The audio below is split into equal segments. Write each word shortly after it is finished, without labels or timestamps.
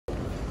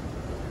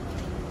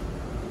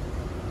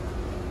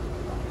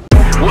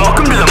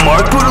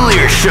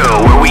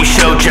show where we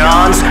show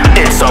Johns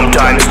and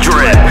sometimes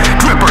drip.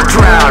 Drip or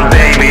drown,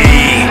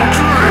 baby.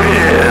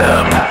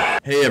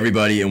 Drip. Hey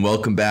everybody, and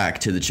welcome back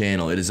to the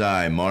channel. It is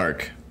I,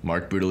 Mark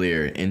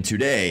Boudelier, and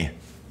today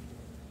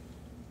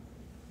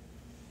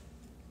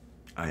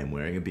I am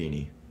wearing a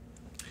beanie.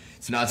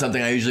 It's not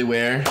something I usually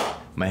wear.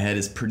 My head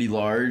is pretty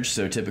large,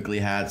 so typically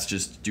hats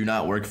just do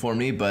not work for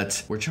me,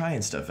 but we're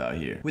trying stuff out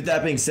here. With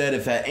that being said,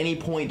 if at any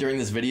point during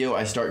this video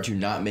I start to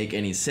not make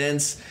any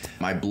sense,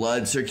 my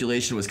blood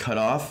circulation was cut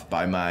off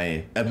by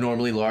my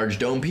abnormally large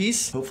dome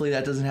piece. Hopefully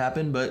that doesn't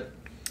happen, but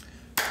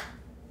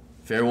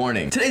fair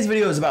warning. Today's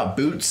video is about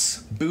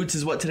boots. Boots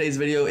is what today's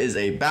video is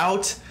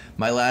about.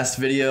 My last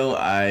video,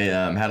 I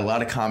had a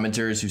lot of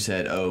commenters who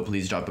said, oh,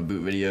 please drop a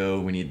boot video.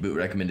 We need boot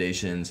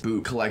recommendations,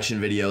 boot collection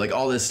video, like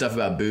all this stuff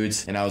about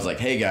boots. And I was like,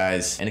 hey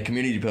guys, in a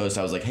community post,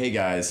 I was like, hey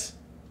guys,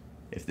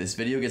 if this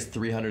video gets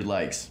 300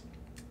 likes,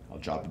 I'll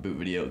drop a boot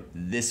video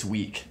this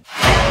week.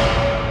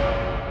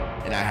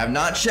 And I have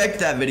not checked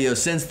that video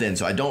since then,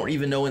 so I don't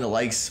even know when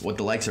what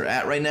the likes are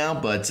at right now,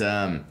 but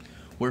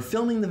we're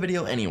filming the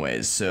video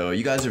anyways, so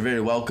you guys are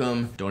very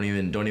welcome. Don't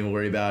even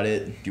worry about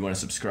it. If you want to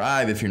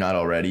subscribe, if you're not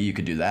already, you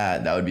could do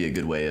that. That would be a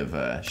good way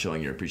of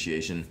showing your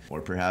appreciation, or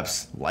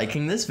perhaps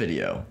liking this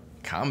video,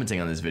 commenting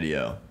on this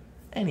video.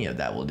 Any of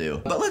that will do.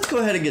 But let's go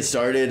ahead and get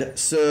started.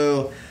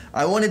 So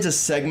I wanted to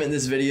segment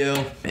this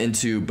video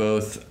into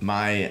both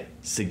my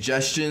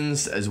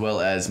suggestions as well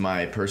as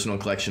my personal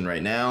collection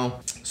right now.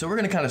 So we're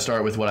gonna kind of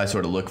start with what I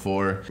sort of look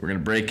for. We're gonna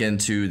break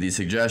into the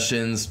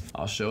suggestions.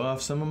 I'll show off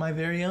some of my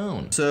very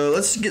own. So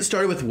let's get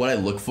started with what I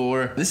look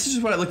for. This is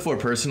just what I look for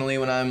personally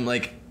when I'm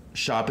like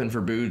shopping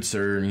for boots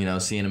or, you know,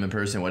 seeing them in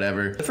person,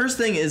 whatever. The first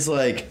thing is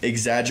like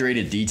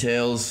exaggerated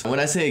details. When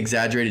I say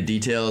exaggerated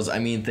details, I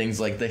mean things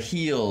like the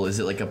heel. Is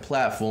it like a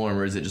platform,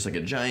 or is it just like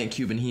a giant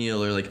Cuban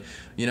heel, or like,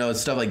 you know,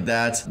 stuff like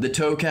that. The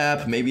toe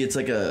cap, maybe it's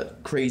like a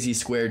crazy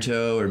square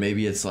toe, or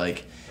maybe it's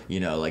like,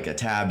 you know, like a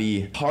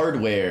tabby.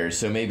 Hardware,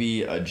 so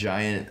maybe a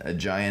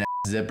giant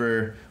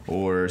zipper,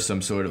 or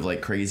some sort of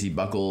like crazy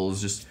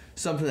buckles, just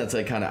something that's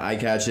like kind of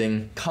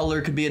eye-catching.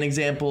 Color could be an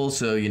example,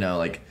 so, you know,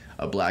 like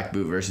a black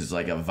boot versus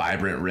like a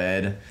vibrant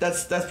red.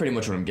 That's pretty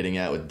much what I'm getting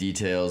at with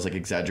details, like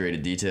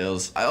exaggerated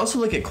details. I also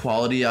look at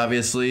quality,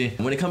 obviously.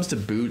 When it comes to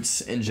boots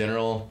in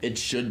general, it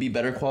should be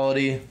better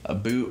quality. A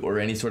boot or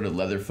any sort of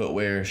leather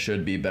footwear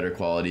should be better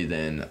quality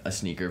than a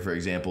sneaker, for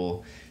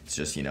example. It's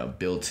just, you know,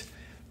 built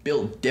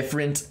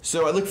different.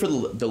 So I look for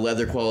the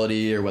leather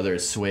quality, or whether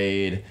it's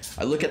suede.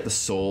 I look at the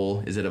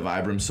sole. Is it a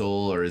Vibram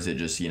sole, or is it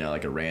just, you know,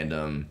 like a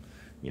random,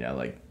 you know,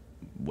 like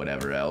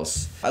whatever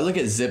else. I look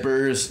at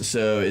zippers,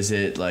 so is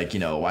it like, you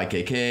know, a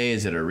YKK,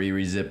 is it a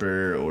Riri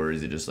zipper, or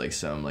is it just like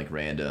some like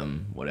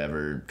random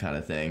whatever kind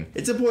of thing.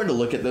 It's important to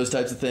look at those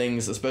types of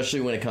things,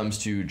 especially when it comes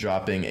to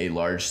dropping a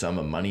large sum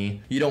of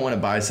money. You don't want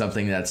to buy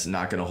something that's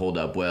not going to hold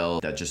up well,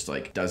 that just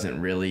like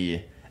doesn't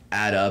really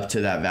add up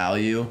to that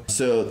value.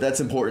 So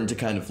that's important to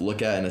kind of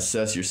look at and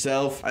assess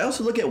yourself. I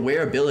also look at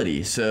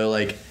wearability, so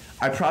like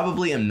I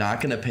probably am not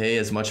gonna pay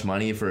as much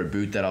money for a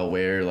boot that I'll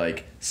wear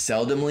like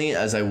seldomly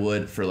as I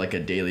would for like a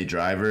daily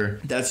driver.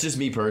 That's just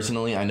me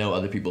personally. I know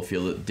other people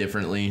feel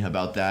differently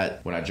about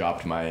that. When I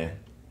dropped my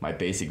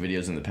basic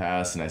videos in the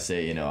past, and I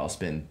say, you know, I'll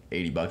spend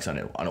 80 bucks on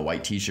a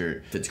white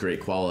t-shirt if it's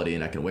great quality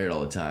and I can wear it all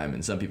the time,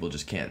 and some people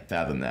just can't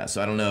fathom that.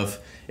 So I don't know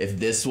if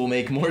this will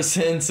make more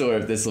sense, or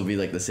if this will be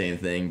like the same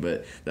thing,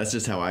 but that's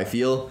just how I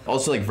feel.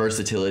 Also like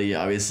versatility,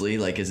 obviously,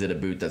 like is it a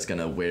boot that's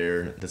gonna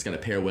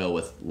pair well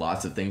with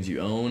lots of things you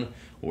own,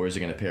 or is it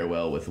gonna pair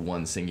well with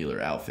one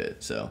singular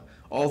outfit? So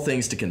all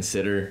things to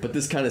consider, but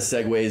this kind of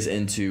segues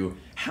into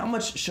how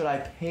much should I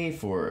pay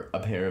for a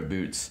pair of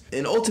boots?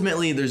 And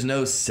ultimately, there's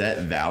no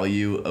set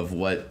value of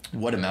what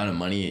amount of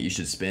money you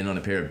should spend on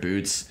a pair of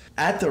boots.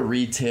 At the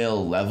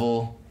retail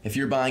level, if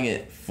you're buying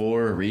it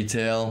for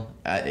retail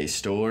at a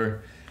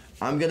store,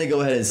 I'm gonna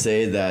go ahead and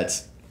say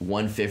that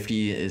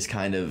 $150 is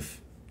kind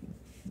of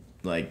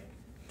like,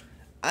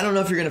 I don't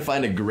know if you're gonna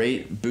find a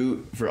great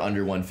boot for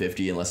under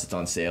 $150 unless it's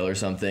on sale or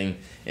something.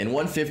 And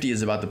 $150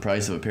 is about the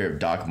price of a pair of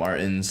Doc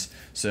Martens.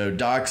 So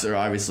Docs are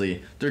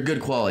obviously, they're good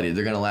quality.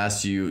 They're gonna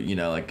last you, you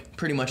know, like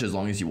pretty much as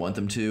long as you want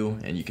them to,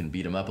 and you can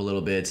beat them up a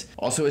little bit.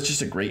 Also, it's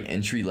just a great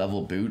entry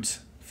level boot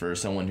for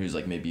someone who's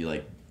like maybe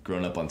like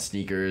grown up on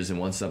sneakers and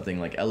wants something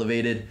like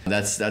elevated.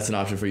 That's an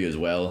option for you as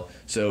well.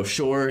 So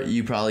sure,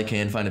 you probably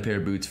can find a pair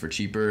of boots for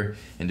cheaper,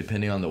 and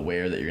depending on the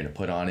wear that you're gonna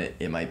put on it,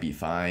 it might be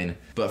fine.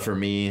 But for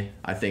me,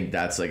 I think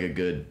that's like a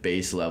good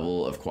base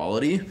level of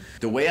quality.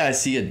 The way I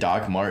see a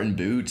Doc Marten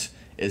boot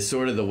is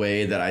sort of the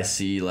way that I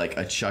see like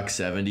a Chuck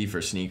 70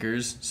 for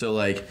sneakers. So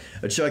like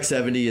a Chuck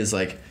 70 is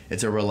like,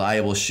 it's a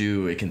reliable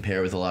shoe. It can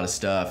pair with a lot of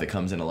stuff. It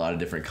comes in a lot of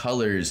different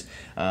colors.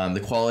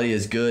 The quality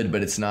is good,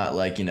 but it's not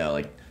like, you know,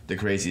 like the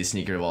craziest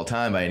sneaker of all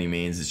time by any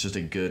means. It's just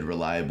a good,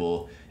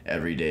 reliable,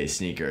 everyday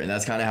sneaker. And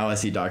that's kind of how I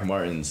see Doc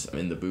Martens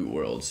in the boot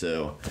world.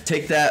 So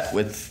take that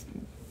with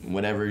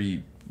whatever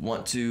you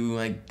want to,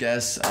 I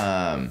guess.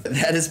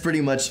 That is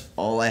pretty much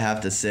all I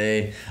have to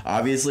say.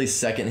 Obviously,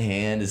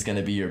 secondhand is going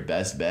to be your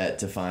best bet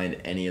to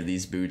find any of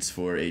these boots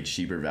for a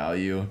cheaper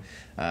value.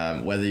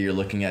 Whether you're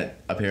looking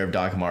at a pair of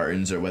Doc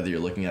Martens or whether you're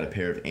looking at a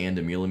pair of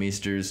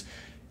Mühlmeisters,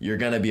 you're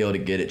going to be able to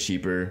get it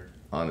cheaper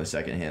on the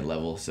secondhand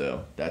level.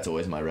 So that's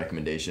always my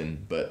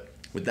recommendation. But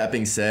with that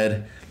being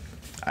said,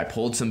 I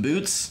pulled some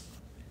boots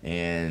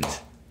and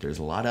there's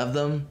a lot of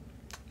them.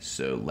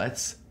 So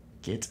let's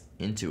get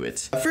into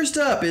it. First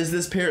up is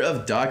this pair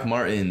of Doc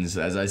Martens.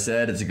 As I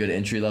said, it's a good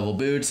entry-level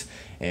boot,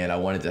 and I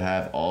wanted to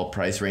have all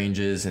price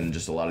ranges and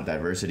just a lot of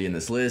diversity in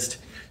this list.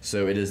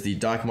 So it is the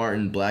Doc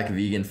Marten Black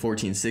Vegan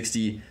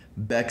 1460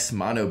 Bex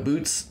Mono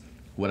Boots.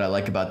 What I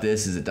like about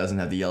this is it doesn't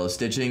have the yellow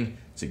stitching.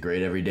 It's a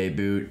great everyday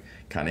boot,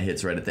 kind of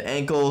hits right at the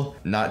ankle.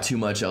 Not too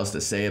much else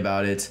to say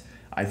about it.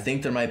 I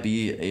think there might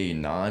be a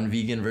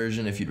non-vegan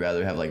version if you'd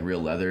rather have like real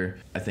leather.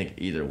 I think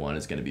either one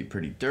is going to be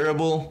pretty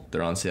durable.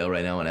 They're on sale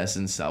right now on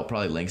Essence. I'll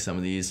probably link some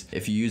of these.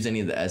 If you use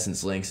any of the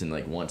Essence links and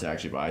like want to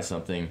actually buy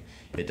something,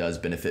 it does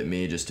benefit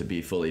me just to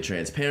be fully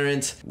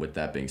transparent. With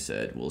that being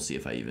said, we'll see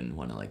if I even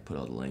want to like put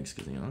all the links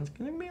because, you know, it's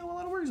going to be a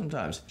lot of work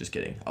sometimes. Just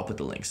kidding. I'll put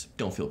the links.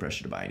 Don't feel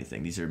pressure to buy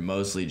anything. These are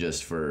mostly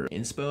just for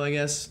inspo, I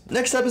guess.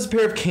 Next up is a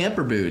pair of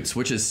camper boots,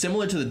 which is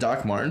similar to the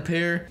Doc Marten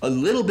pair, a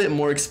little bit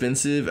more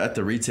expensive at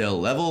the retail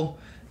level.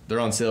 They're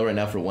on sale right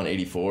now for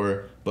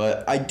 $184,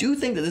 but I do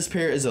think that this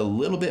pair is a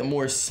little bit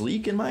more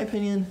sleek in my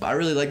opinion. I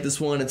really like this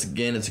one. It's a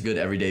good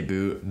everyday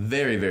boot.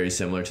 Very, very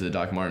similar to the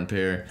Doc Marten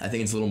pair. I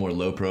think it's a little more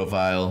low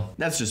profile.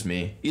 That's just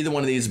me. Either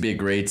one of these would be a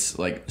great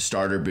like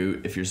starter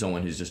boot if you're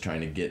someone who's just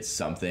trying to get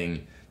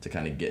something to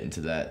kind of get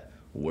into that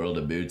world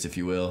of boots, if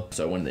you will.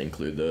 So I wanted to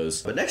include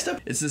those. But next up,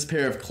 it's this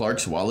pair of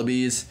Clark's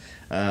Wallabies,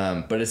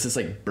 but it's this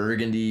like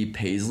burgundy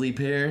paisley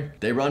pair.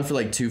 They run for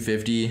like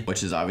 $250,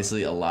 which is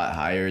obviously a lot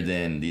higher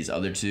than these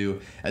other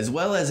two, as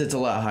well as it's a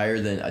lot higher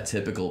than a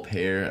typical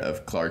pair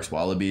of Clark's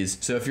Wallabies.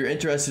 So if you're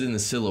interested in the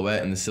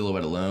silhouette and the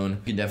silhouette alone,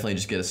 you can definitely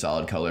just get a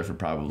solid color for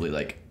probably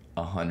like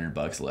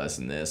 $100 less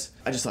than this.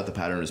 I just thought the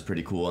pattern was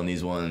pretty cool on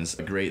these ones.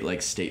 A great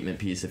like statement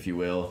piece, if you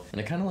will.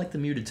 And I kind of like the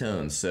muted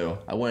tones, so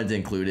I wanted to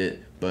include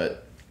it,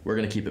 but we're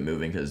going to keep it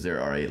moving because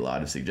there are a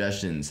lot of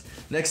suggestions.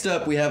 Next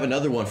up, we have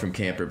another one from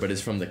Camper, but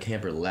it's from the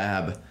Camper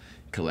Lab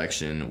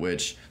collection,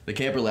 which the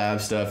Camper Lab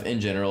stuff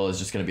in general is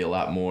just going to be a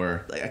lot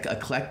more like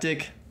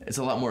eclectic. It's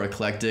a lot more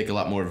eclectic, a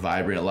lot more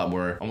vibrant, a lot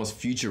more almost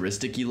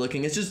futuristic-y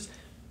looking. It's just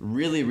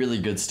really, really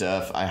good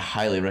stuff. I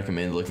highly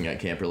recommend looking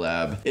at Camper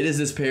Lab. It is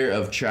this pair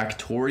of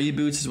Tractori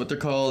boots is what they're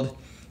called.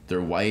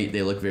 They're white.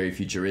 They look very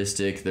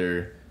futuristic.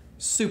 They're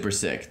super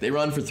sick. They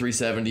run for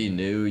 $370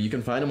 new. You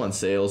can find them on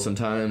sale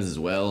sometimes as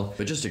well,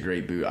 but just a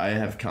great boot. I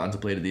have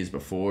contemplated these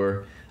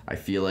before. I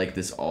feel like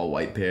this all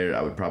white pair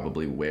I would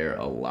probably wear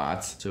a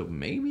lot. So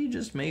maybe,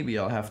 just maybe,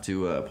 I'll have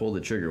to pull the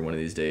trigger one of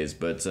these days,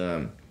 but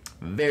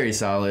very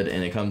solid,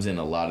 and it comes in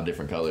a lot of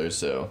different colors.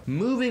 So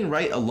moving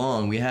right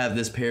along, we have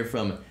this pair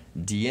from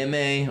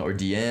DMA or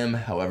DM,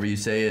 however you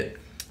say it.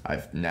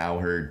 I've now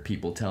heard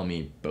people tell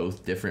me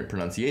both different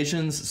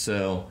pronunciations,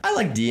 so I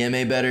like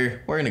DMA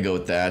better. We're gonna go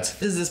with that.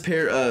 This is this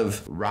pair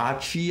of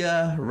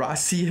Racia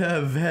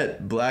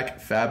Vet black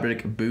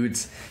fabric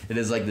boots. It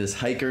is like this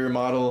hiker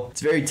model.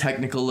 It's very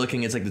technical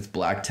looking. It's like this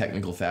black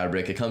technical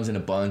fabric. It comes in a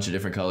bunch of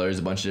different colors,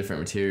 a bunch of different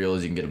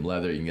materials. You can get them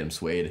leather, you can get them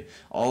suede,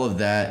 all of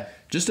that.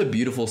 Just a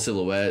beautiful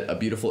silhouette, a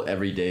beautiful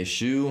everyday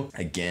shoe.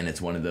 Again, it's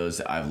one of those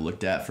that I've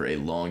looked at for a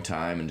long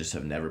time and just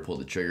have never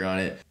pulled the trigger on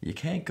it. You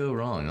can't go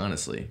wrong,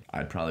 honestly.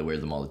 I'd probably wear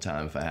them all the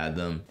time if I had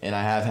them. And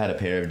I have had a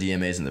pair of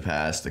DMAs in the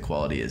past. The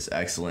quality is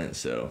excellent,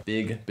 so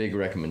big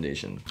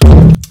recommendation.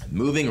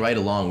 Moving right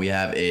along, we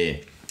have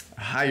a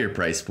higher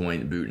price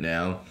point boot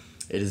now.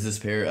 It is this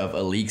pair of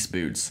Alix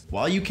boots.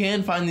 While you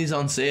can find these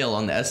on sale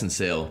on the Essence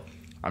sale,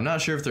 I'm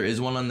not sure if there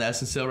is one on the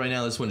Essence sale right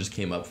now. This one just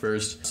came up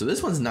first. So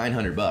this one's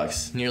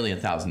 $900, nearly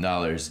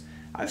 $1,000.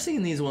 I've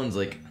seen these ones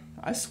like,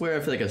 I swear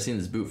I feel like I've seen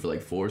this boot for like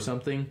 $4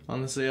 something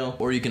on the sale.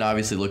 Or you can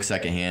obviously look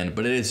secondhand,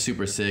 but it is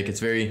super sick. It's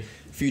very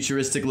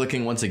futuristic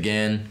looking once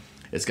again.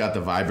 It's got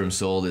the Vibram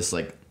sole, this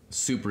like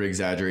super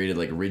exaggerated,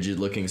 like rigid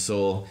looking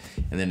sole.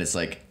 And then it's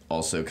like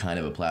also kind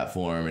of a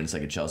platform and it's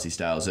like a Chelsea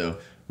style. So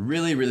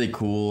really, really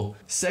cool.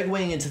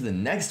 Segueing into the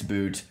next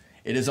boot,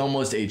 it is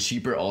almost a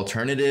cheaper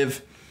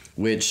alternative,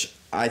 which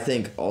I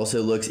think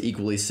also looks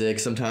equally sick.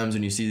 Sometimes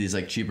when you see these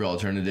like cheaper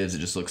alternatives, it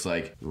just looks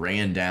like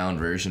ran down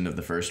version of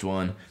the first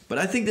one. But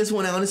I think this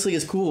one honestly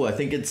is cool. I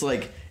think it's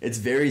like, it's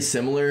very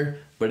similar,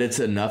 but it's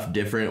enough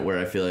different where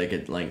I feel like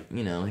it like,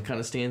 you know, it kind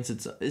of stands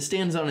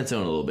on its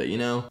own a little bit, you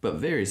know, but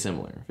very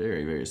similar,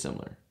 very, very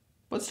similar,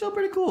 but still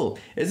pretty cool.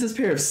 It's this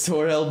pair of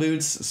Sorel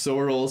boots,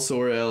 Sorel,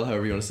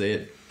 however you want to say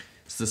it.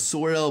 It's the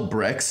Sorel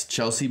Brex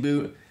Chelsea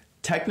boot,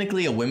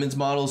 technically a women's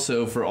model.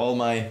 So for all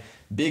my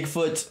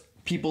Bigfoot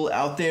people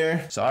out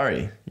there,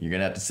 sorry, you're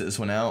gonna have to sit this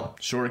one out.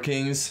 Short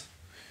Kings,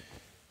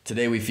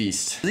 today we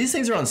feast. These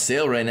things are on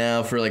sale right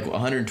now for like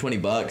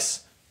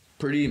 $120.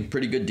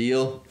 Pretty good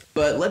deal.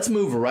 But let's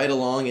move right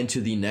along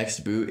into the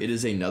next boot. It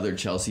is another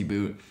Chelsea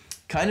boot.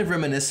 Kind of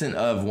reminiscent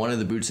of one of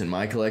the boots in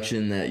my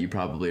collection that you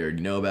probably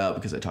already know about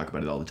because I talk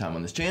about it all the time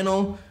on this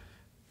channel.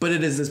 But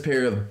it is this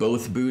pair of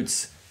Both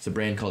boots. It's a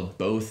brand called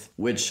Both,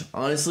 which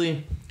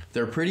honestly,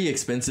 they're pretty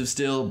expensive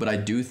still, but I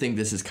do think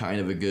this is kind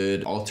of a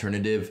good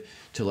alternative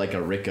to like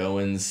a Rick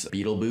Owens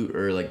Beetle boot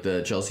or like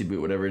the Chelsea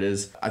boot, whatever it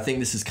is. I think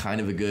this is kind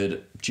of a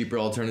good, cheaper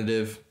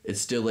alternative. It's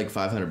still like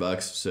 500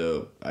 bucks,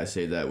 so I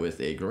say that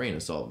with a grain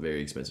of salt,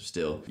 very expensive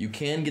still. You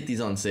can get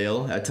these on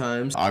sale at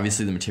times.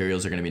 Obviously the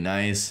materials are gonna be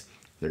nice.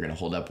 They're gonna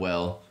hold up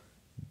well.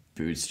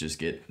 Boots just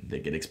get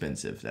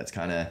expensive. It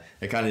kind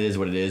of is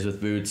what it is with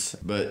boots.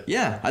 But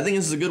yeah, I think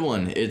this is a good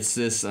one. It's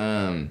this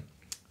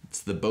it's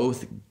the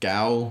Both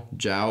Jow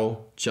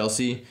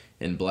Chelsea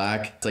in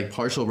black. It's like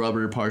partial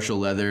rubber, partial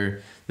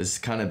leather. This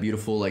kind of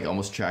beautiful, like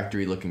almost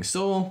tractory looking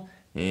sole.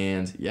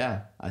 And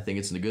yeah, I think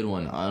it's a good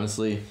one.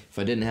 Honestly, if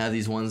I didn't have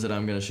these ones that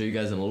I'm gonna show you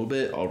guys in a little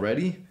bit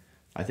already,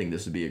 I think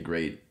this would be a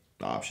great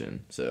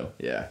option. So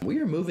yeah, we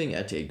are moving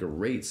at a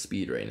great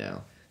speed right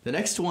now. The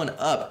next one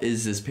up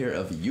is this pair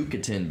of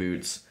Yucatan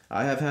boots.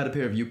 I have had a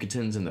pair of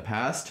Yucatans in the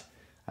past.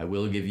 I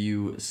will give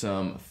you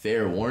some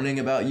fair warning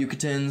about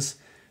Yucatans.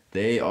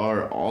 They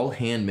are all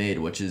handmade,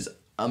 which is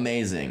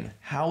amazing.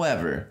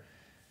 However,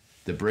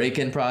 the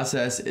break-in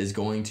process is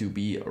going to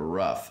be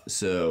rough.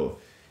 So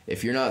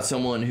if you're not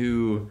someone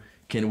who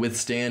can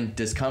withstand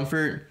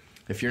discomfort,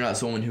 if you're not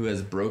someone who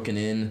has broken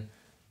in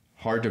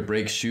hard to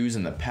break shoes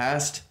in the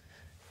past,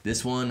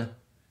 this one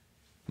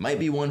might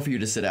be one for you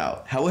to sit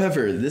out.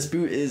 However, this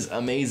boot is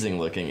amazing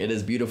looking. It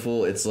is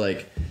beautiful. It's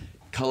like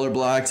color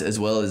blocked as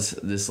well as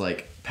this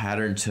like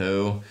patterned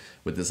toe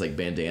with this like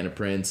bandana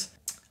print.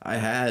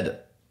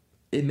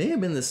 It may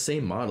have been the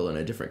same model in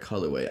a different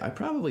colorway. I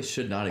probably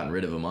should not have gotten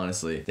rid of them,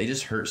 honestly. They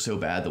just hurt so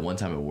bad the one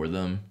time I wore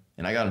them.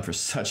 And I got them for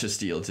such a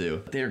steal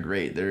too. They're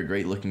great. They're a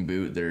great looking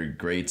boot. They're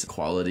great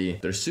quality.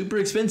 They're super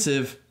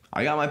expensive.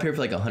 I got my pair for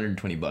like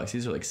 120 bucks.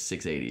 These are like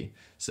 680.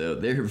 So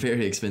they're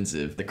very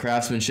expensive. The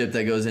craftsmanship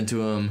that goes into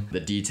them, the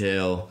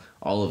detail,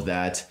 all of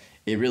that,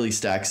 it really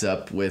stacks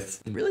up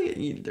with,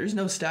 really, there's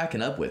no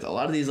stacking up with. A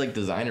lot of these like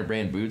designer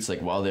brand boots,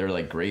 like while they're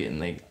like great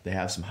and they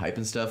have some hype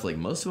and stuff, like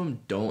most of them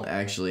don't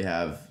actually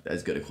have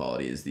as good a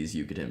quality as these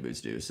Yucatan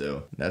boots do.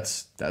 So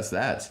that's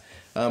that.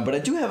 But I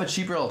do have a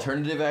cheaper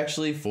alternative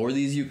actually for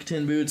these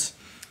Yucatan boots.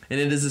 And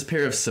it is this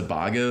pair of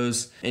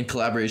Sabagos in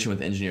collaboration with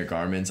Engineer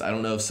Garments. I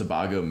don't know if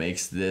Sabago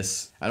makes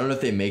this. I don't know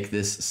if they make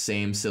this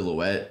same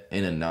silhouette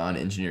in a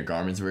non-Engineer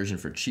Garments version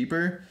for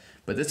cheaper.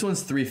 But this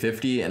one's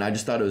 $350 and I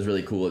just thought it was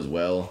really cool as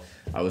well.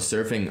 I was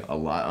surfing a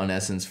lot on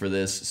Essence for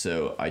this,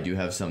 so I do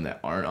have some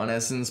that aren't on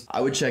Essence.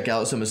 I would check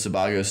out some of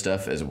Sabago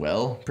stuff as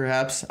well,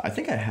 perhaps. I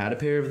think I had a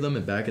pair of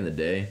them back in the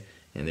day,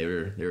 and they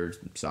were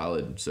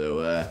solid.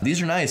 So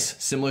these are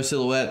nice, similar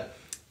silhouette,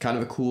 kind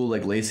of a cool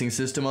like lacing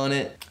system on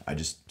it. I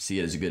just see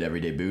it as a good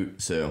everyday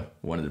boot, so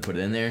wanted to put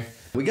it in there.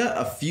 We got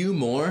a few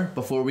more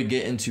before we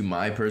get into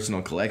my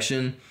personal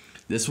collection.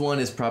 This one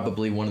is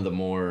probably one of the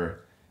more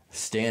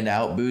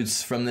standout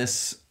boots from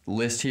this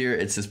list here.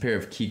 It's this pair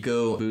of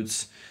Kiko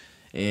boots,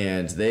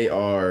 and they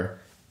are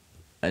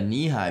a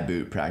knee-high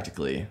boot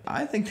practically.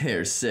 I think they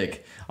are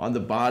sick. On the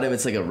bottom,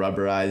 it's like a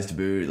rubberized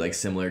boot, like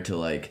similar to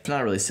like, it's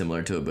not really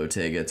similar to a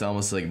Bottega. It's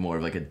almost like more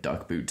of like a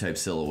duck boot type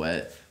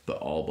silhouette, but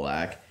all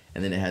black.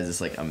 And then it has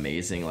this like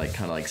amazing like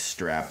kind of like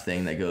strap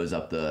thing that goes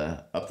up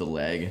the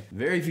leg.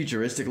 Very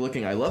futuristic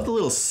looking. I love the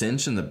little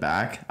cinch in the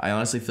back. I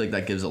honestly feel like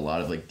that gives a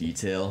lot of like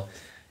detail.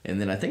 And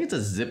then I think it's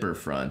a zipper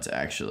front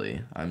actually.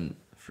 I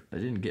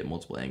didn't get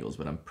multiple angles,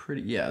 but I'm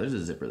pretty, yeah, there's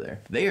a zipper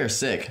there. They are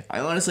sick.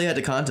 I honestly had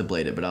to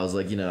contemplate it, but I was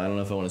like, you know, I don't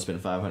know if I want to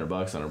spend 500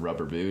 bucks on a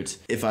rubber boot.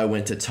 If I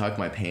went to tuck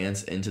my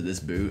pants into this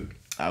boot,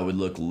 I would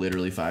look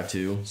literally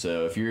 5'2".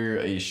 So if you're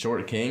a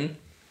short king,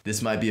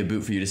 this might be a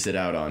boot for you to sit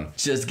out on.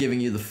 Just giving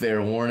you the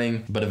fair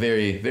warning, but a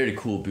very, very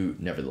cool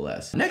boot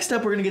nevertheless. Next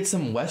up, we're gonna get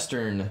some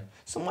Western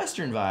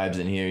vibes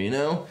in here, you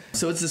know?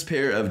 So it's this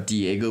pair of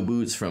Diego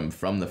boots from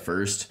the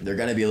First. They're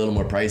gonna be a little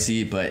more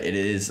pricey, but it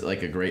is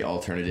like a great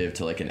alternative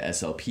to like an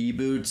SLP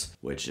boot,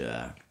 which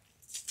I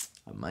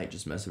might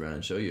just mess around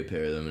and show you a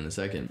pair of them in a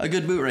second. A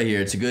good boot right here.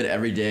 It's a good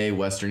everyday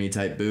Western-y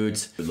type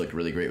boot. It would look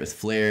really great with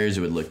flares.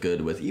 It would look good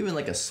with even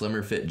like a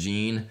slimmer fit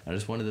jean. I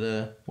just wanted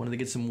to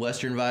get some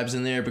Western vibes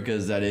in there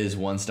because that is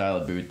one style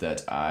of boot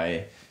that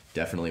I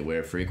definitely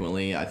wear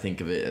frequently. I think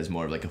of it as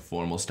more of like a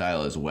formal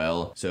style as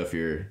well. So if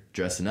you're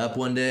dressing up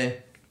one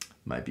day,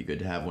 might be good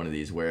to have one of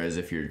these. Whereas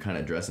if you're kind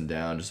of dressing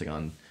down just like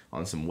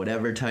on some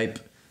whatever type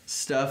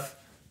stuff,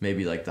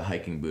 maybe like the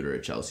hiking boot or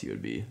a Chelsea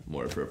would be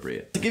more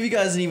appropriate. To give you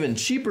guys an even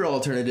cheaper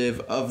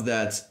alternative of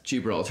that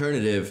cheaper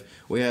alternative,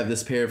 we have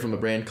this pair from a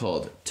brand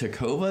called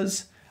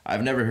Tecovas.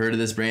 I've never heard of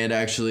this brand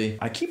actually.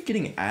 I keep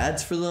getting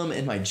ads for them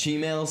in my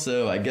Gmail,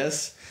 so I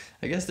guess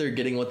they're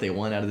getting what they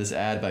want out of this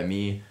ad by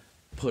me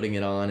putting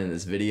it on in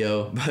this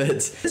video. But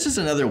it's just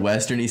another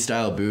Western-y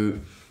style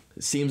boot.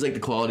 It seems like the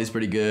quality is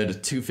pretty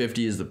good.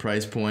 $250 is the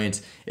price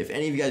point. If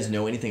any of you guys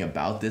know anything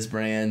about this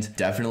brand,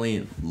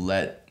 definitely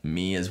let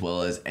me as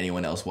well as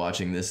anyone else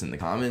watching this in the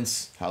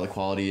comments, how the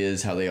quality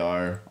is, how they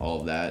are,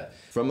 all of that.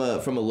 From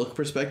a look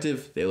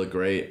perspective, they look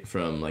great.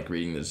 From like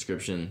reading the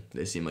description,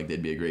 they seem like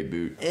they'd be a great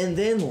boot. And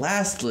then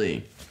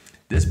lastly,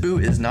 this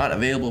boot is not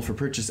available for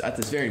purchase at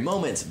this very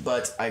moment,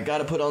 but I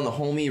gotta put on the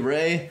homie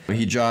Ray.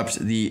 He dropped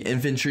the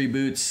infantry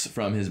boots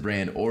from his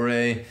brand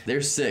Ore.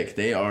 They're sick.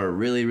 They are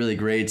really, really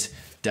great.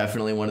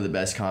 Definitely one of the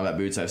best combat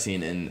boots I've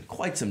seen in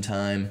quite some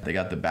time. They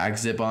got the back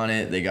zip on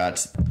it. They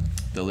got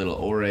the little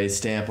Ore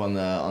stamp on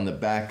the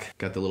back.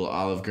 Got the little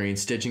olive green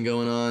stitching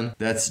going on.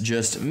 That's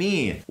just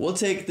me. We'll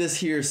take this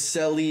here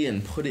celly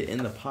and put it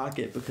in the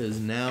pocket because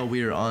now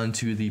we are on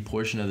to the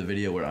portion of the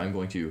video where I'm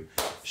going to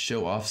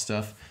show off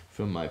stuff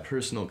from my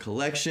personal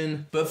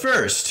collection. But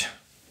first,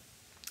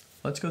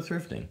 let's go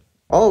thrifting.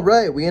 All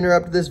right, we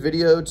interrupted this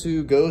video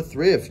to go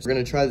thrift. We're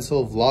gonna try this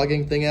whole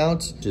vlogging thing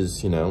out, which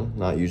is, you know,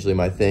 not usually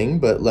my thing,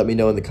 but let me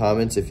know in the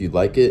comments if you'd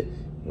like it,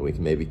 and we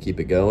can maybe keep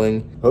it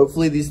going.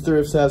 Hopefully these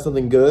thrifts have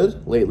something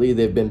good. Lately,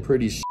 they've been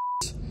pretty shit,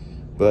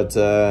 but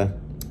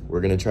we're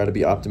gonna try to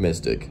be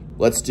optimistic.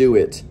 Let's do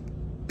it.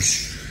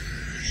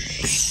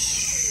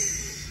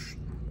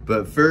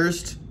 But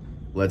first,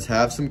 let's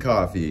have some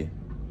coffee.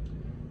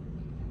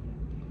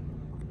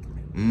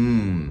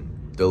 Mmm,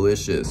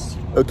 delicious.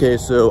 Okay,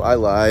 so I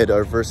lied.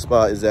 Our first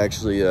spot is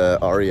actually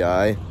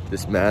REI.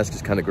 This mask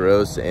is kind of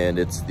gross, and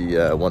it's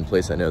the one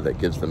place I know that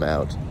gives them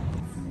out.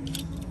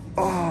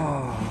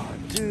 Oh,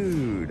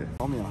 dude.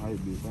 Call me a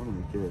hype beast. I don't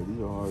even care.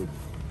 These are hard.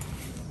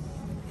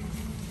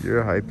 You're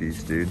a hype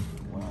beast, dude.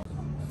 Wow.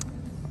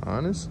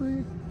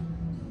 Honestly?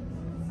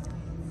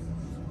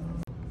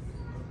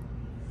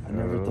 I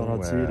never thought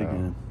I'd see it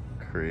again.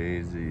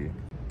 Crazy.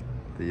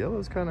 The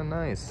yellow's kind of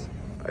nice.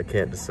 I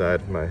can't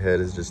decide if my head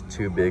is just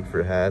too big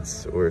for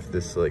hats or if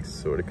this like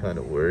sort of kind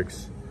of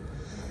works.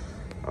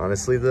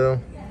 Honestly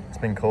though, it's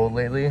been cold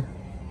lately.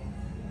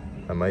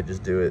 I might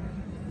just do it.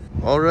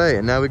 All right,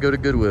 and now we go to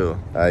Goodwill.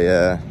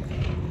 I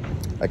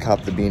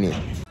copped the beanie.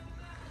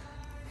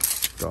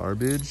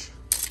 Garbage,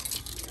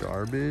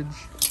 garbage,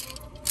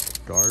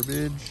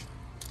 garbage,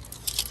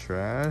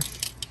 trash.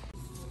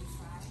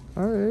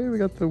 All right, we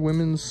got the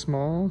women's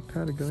small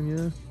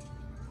Patagonia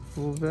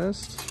wool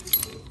vest.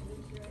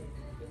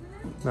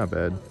 Not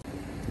bad.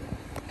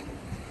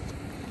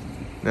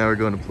 Now we're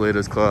going to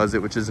Plato's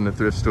Closet, which isn't a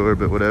thrift store,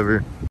 but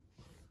whatever.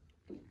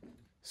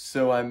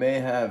 So I may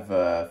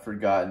have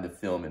forgotten to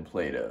film in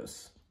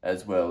Plato's,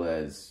 as well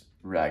as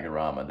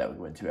Ragorama that we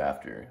went to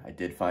after. I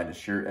did find a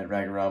shirt at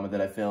Ragorama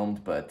that I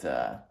filmed, but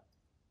I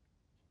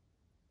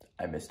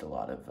missed a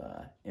lot of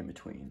in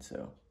between,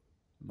 so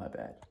my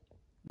bad.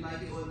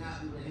 Like it or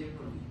not, we want to hear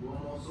from you. We're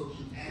on all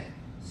social at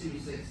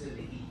Series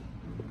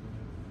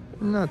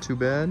 678. Not too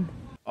bad.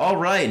 All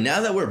right,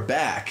 now that we're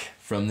back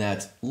from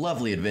that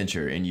lovely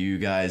adventure and you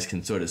guys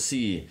can sort of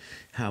see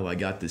how I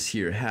got this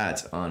here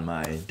hat on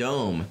my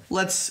dome,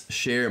 let's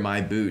share my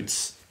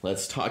boots.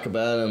 Let's talk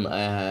about them.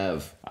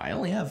 I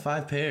only have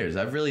 5 pairs.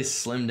 I've really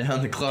slimmed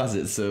down the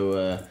closet,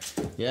 so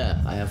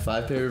yeah, I have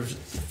 5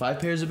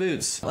 pairs of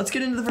boots. Let's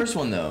get into the first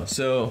one though.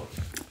 So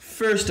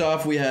first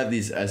off, we have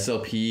these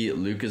SLP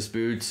Lucas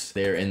boots.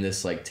 They're in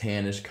this like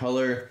tannish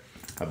color.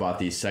 I bought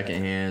these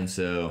secondhand,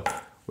 so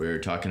we were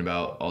talking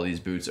about all these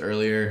boots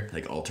earlier,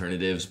 like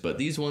alternatives, but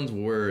these ones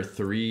were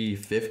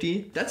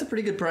 $350. That's a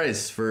pretty good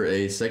price for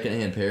a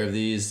secondhand pair of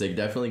these. They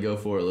definitely go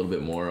for a little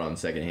bit more on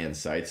secondhand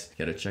sites.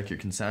 You gotta check your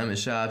consignment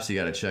shops. You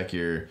gotta check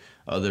your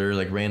other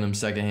like random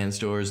secondhand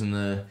stores in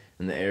the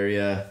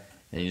area,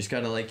 and you just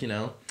gotta like, you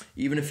know,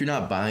 even if you're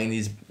not buying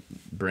these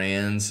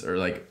brands or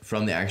like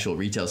from the actual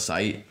retail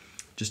site,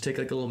 just take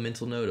like a little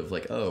mental note of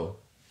like, oh,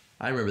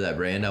 I remember that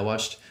brand. I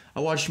watched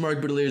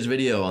Mark Boutilier's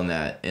video on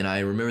that, and I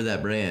remember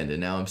that brand, and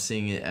now I'm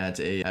seeing it at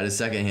a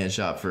secondhand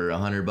shop for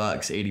 $100,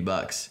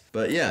 $80.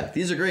 But yeah,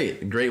 these are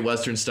great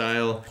Western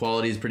style.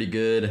 Quality is pretty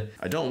good.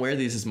 I don't wear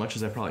these as much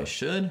as I probably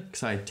should,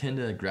 because I tend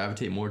to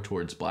gravitate more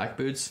towards black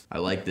boots. I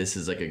like this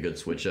as like a good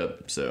switch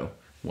up, so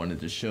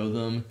wanted to show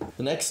them.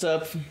 The next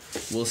up,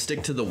 we'll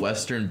stick to the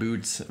Western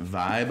boots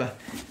vibe.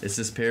 It's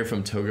this pair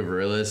from Toga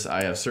Virilis.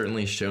 I have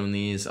certainly shown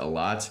these a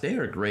lot. They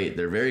are great.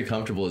 They're very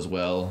comfortable as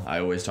well. I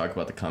always talk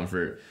about the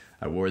comfort.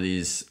 I wore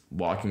these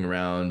walking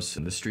around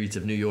in the streets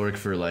of New York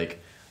for like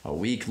a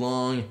week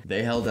long.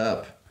 They held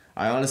up.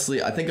 I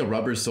think a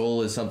rubber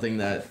sole is something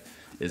that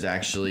is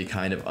actually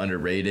kind of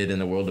underrated in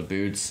the world of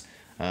boots.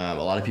 A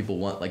lot of people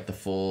want like the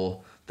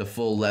full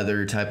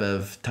leather type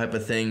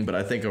of thing, but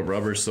I think a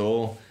rubber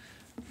sole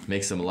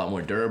makes them a lot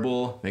more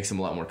durable, makes them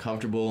a lot more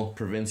comfortable,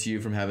 prevents you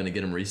from having to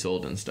get them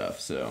resold and stuff.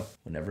 So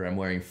whenever I'm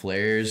wearing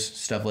flares,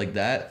 stuff like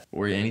that,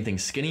 or anything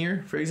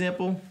skinnier, for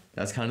example,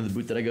 that's kind of the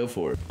boot that I go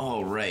for.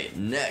 All right,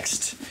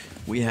 next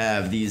we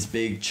have these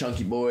big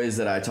chunky boys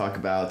that I talk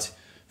about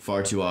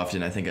far too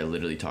often. I think I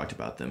literally talked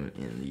about them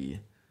in the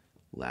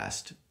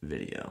last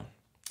video.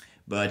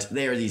 But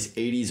they are these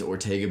 80s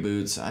Ortega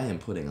boots. I am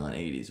putting on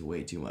 80s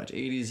way too much.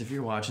 80s, if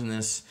you're watching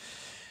this,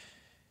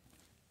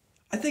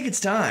 I think it's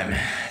time.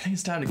 I think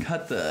it's time to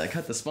cut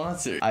the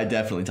sponsor. I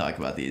definitely talk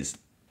about these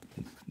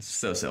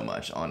so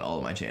much on all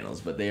of my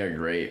channels, but they are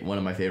great. One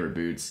of my favorite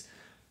boots.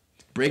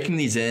 Breaking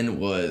these in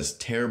was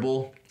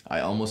terrible. I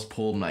almost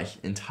pulled my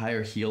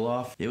entire heel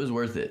off. It was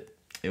worth it.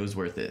 It was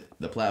worth it.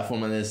 The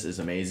platform on this is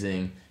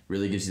amazing.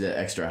 Really gives you that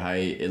extra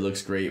height. It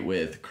looks great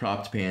with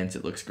cropped pants.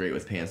 It looks great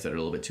with pants that are a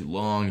little bit too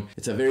long.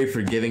 It's a very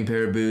forgiving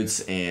pair of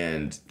boots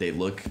and they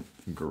look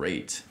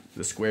great.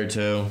 The square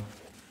toe,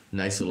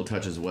 nice little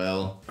touch as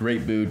well.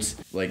 Great boots,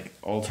 like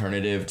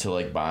alternative to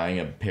like buying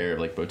a pair of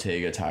like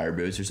Bottega tire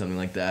boots or something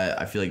like that.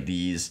 I feel like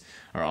these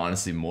are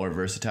honestly more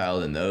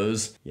versatile than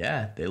those.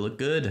 Yeah, they look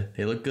good.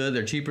 They look good.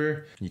 They're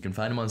cheaper. You can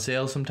find them on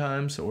sale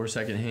sometimes or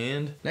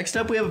secondhand. Next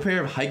up, we have a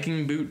pair of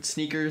hiking boot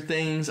sneaker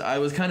things. I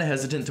was kind of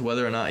hesitant to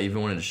whether or not I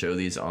even wanted to show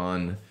these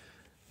on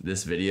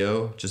this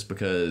video, just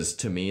because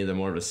to me they're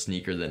more of a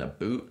sneaker than a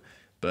boot,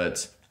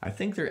 but I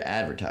think they're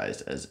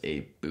advertised as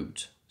a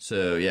boot.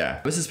 So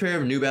yeah, this is a pair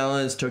of New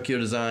Balance Tokyo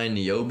Design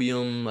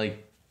Niobium,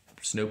 like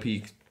Snow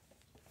Peak,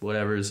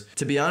 whatever's.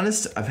 To be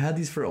honest, I've had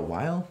these for a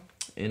while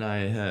and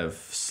I have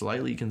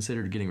slightly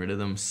considered getting rid of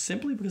them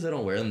simply because I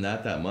don't wear them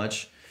that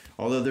much.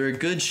 Although they're a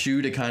good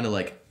shoe to kind of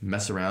like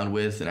mess around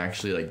with and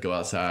actually like go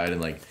outside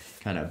and like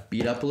kind of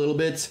beat up a little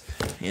bit.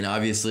 And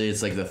obviously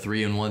it's like the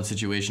 3-in-1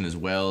 situation as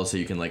well. So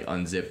you can like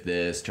unzip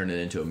this, turn it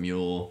into a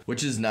mule,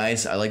 which is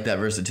nice. I like that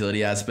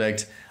versatility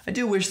aspect. I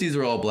do wish these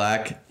were all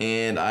black,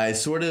 and I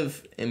sort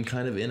of am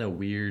kind of in a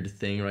weird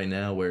thing right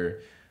now where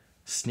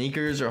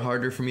sneakers are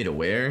harder for me to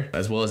wear,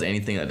 as well as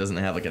anything that doesn't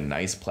have like a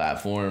nice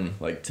platform.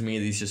 Like to me,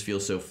 these just feel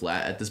so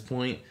flat at this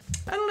point.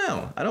 I don't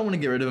know. I don't want to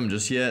get rid of them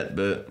just yet,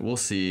 but we'll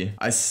see.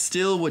 I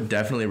still would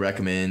definitely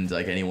recommend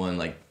like anyone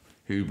like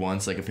who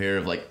wants like a pair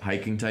of like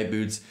hiking type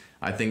boots.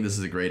 I think this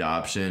is a great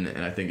option,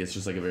 and I think it's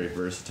just like a very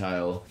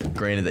versatile.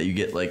 Granted that you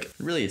get like,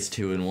 really it's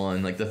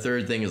 2-in-1. Like the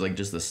third thing is like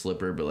just the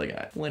slipper, but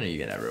like when are you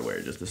gonna ever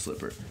wear just the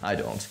slipper? I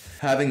don't.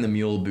 Having the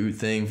mule boot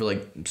thing for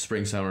like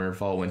spring, summer,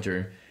 fall,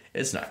 winter,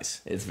 it's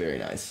nice. It's very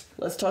nice.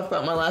 Let's talk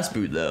about my last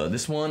boot though.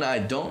 This one I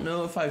don't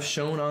know if I've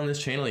shown on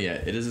this channel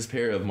yet. It is this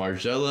pair of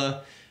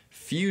Margiela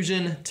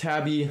Fusion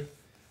Tabby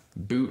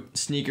boot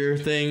sneaker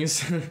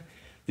things.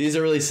 These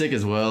are really sick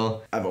as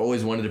well. I've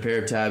always wanted a pair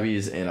of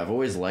tabbies, and I've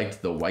always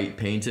liked the white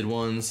painted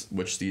ones,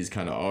 which these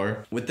kind of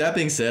are. With that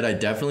being said, I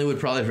definitely would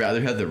probably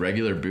rather have the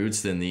regular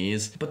boots than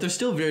these, but they're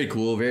still very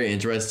cool, very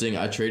interesting.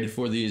 I traded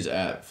for these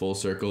at Full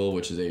Circle,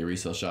 which is a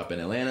resale shop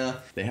in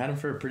Atlanta. They had them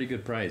for a pretty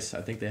good price.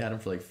 I think they had them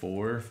for like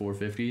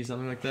 $450,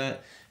 something like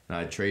that. And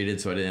I traded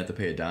so I didn't have to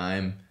pay a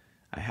dime.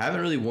 I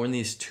haven't really worn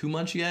these too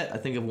much yet. I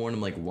think I've worn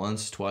them like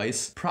once,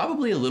 twice.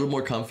 Probably a little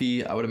more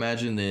comfy, I would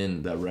imagine,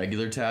 than the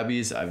regular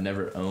tabbies. I've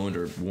never owned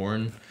or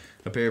worn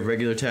a pair of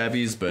regular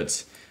tabbies,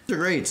 but they're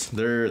great.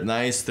 They're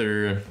nice,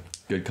 they're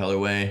good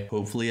colorway.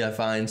 Hopefully I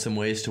find some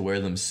ways to wear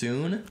them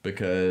soon,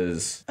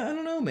 because I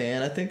don't know,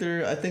 man. I think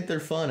they're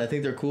fun. I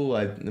think they're cool.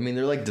 I mean,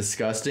 they're like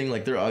disgusting.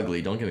 Like they're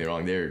ugly, don't get me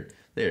wrong. They're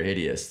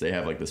hideous. They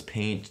have like this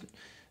paint,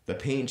 the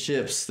paint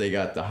chips, they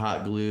got the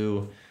hot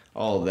glue,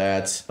 all of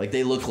that. Like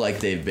they look like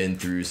they've been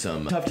through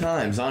some tough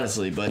times,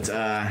 honestly, but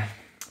I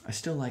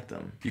still like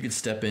them. You could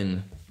step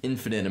in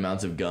infinite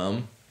amounts of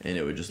gum and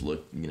it would just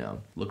look, you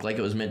know, look like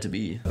it was meant to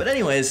be. But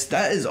anyways,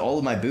 that is all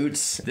of my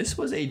boots. This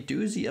was a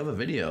doozy of a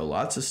video.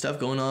 Lots of stuff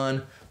going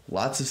on,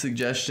 lots of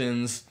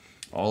suggestions,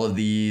 all of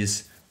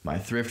these, my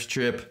thrift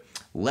trip.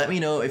 Let me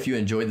know if you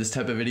enjoyed this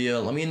type of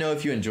video. Let me know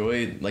if you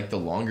enjoyed like the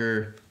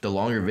longer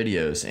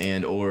videos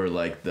and or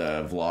like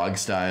the vlog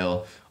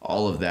style,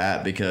 all of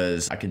that,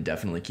 because I can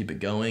definitely keep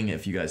it going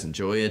if you guys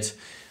enjoy it.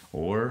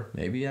 Or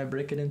maybe I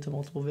break it into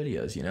multiple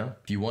videos, you know?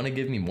 If you want to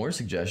give me more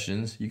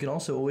suggestions, you can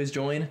also always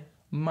join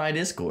my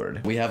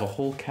Discord. We have a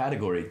whole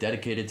category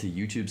dedicated to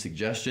YouTube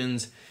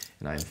suggestions,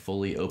 and I'm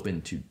fully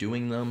open to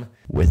doing them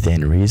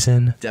within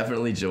reason.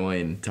 Definitely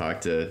join,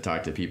 talk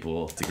to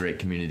people. It's a great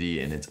community,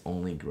 and it's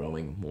only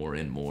growing more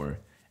and more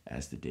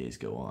as the days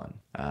go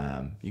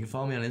on. You can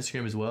follow me on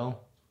Instagram as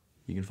well.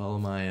 You can follow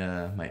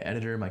my my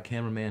editor, my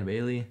cameraman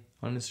Bailey,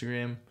 on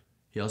Instagram.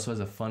 He also has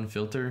a fun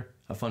filter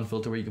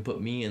where you can put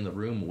me in the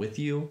room with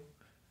you.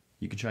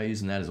 You can try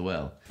using that as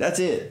well. That's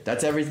it.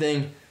 That's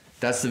everything.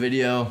 That's the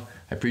video.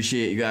 I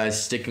appreciate you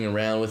guys sticking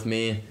around with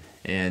me,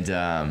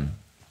 and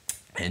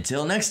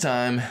until next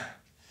time,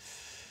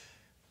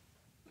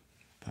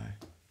 bye.